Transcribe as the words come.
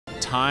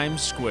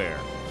Times Square.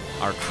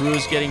 Our crew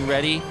is getting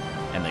ready,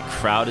 and the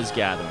crowd is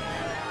gathering.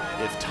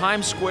 If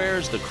Times Square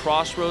is the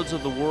crossroads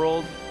of the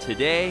world,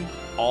 today,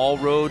 all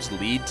roads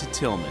lead to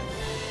Tillman.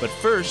 But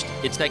first,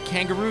 it's that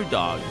kangaroo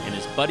dog and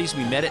his buddies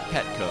we met at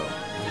Petco.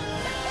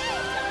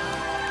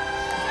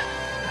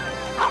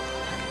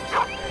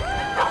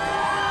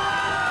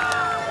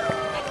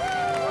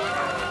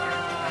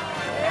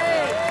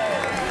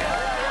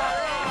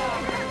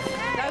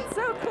 That's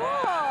so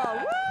cool!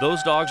 Woo!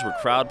 Those dogs were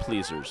crowd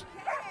pleasers.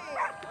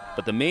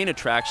 But the main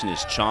attraction is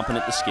chomping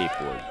at the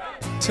skateboard.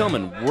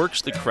 Tillman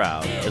works the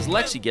crowd as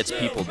Lexi gets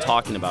people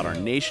talking about our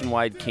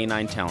nationwide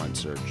canine talent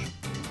search.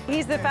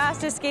 He's the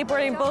fastest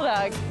skateboarding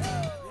bulldog.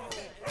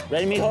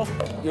 Ready,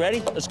 mijo? You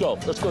ready? Let's go.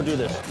 Let's go do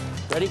this.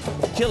 Ready?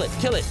 Kill it,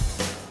 kill it.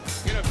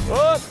 Get him.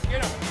 Up.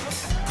 Get him.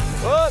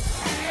 Up.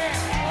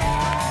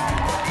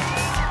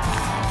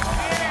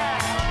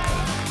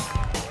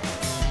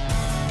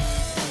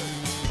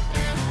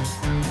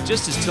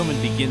 Just as Tillman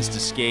begins to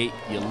skate,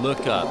 you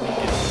look up,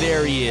 and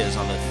there he is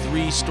on the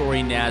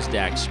 3-story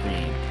NASDAQ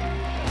screen.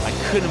 I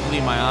couldn't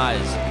believe my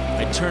eyes.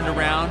 I turned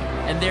around,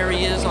 and there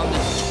he is on the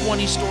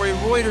 20-story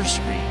Reuters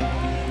screen.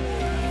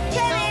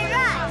 Tillman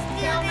rocks!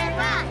 Tillman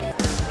rocks!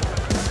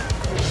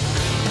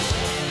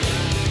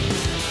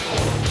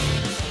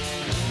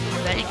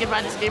 That he can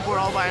ride the skateboard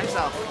all by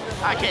himself.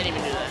 I can't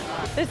even do that.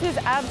 This is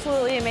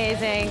absolutely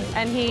amazing,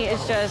 and he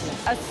is just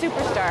a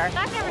superstar.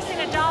 I've never seen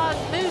a dog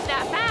move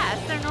that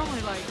fast. They're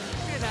normally like,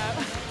 you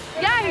know.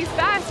 Yeah, he's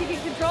fast. He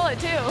can control it,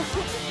 too.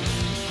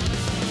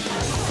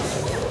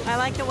 I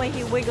like the way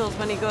he wiggles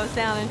when he goes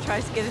down and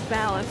tries to get his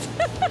balance.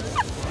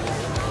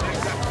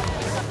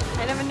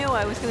 I never knew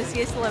I was going to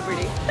see a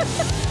celebrity.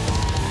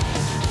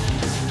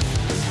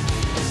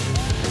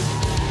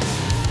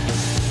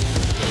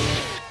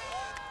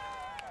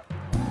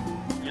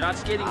 You're not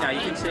skating now.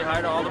 You can say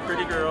hi to all the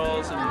pretty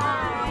girls and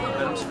let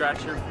them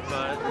scratch your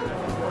butt.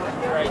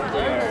 Right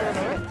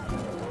there.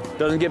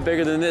 Doesn't get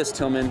bigger than this,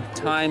 Tillman.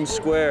 Times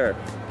Square.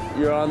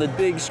 You're on the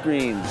big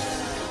screen.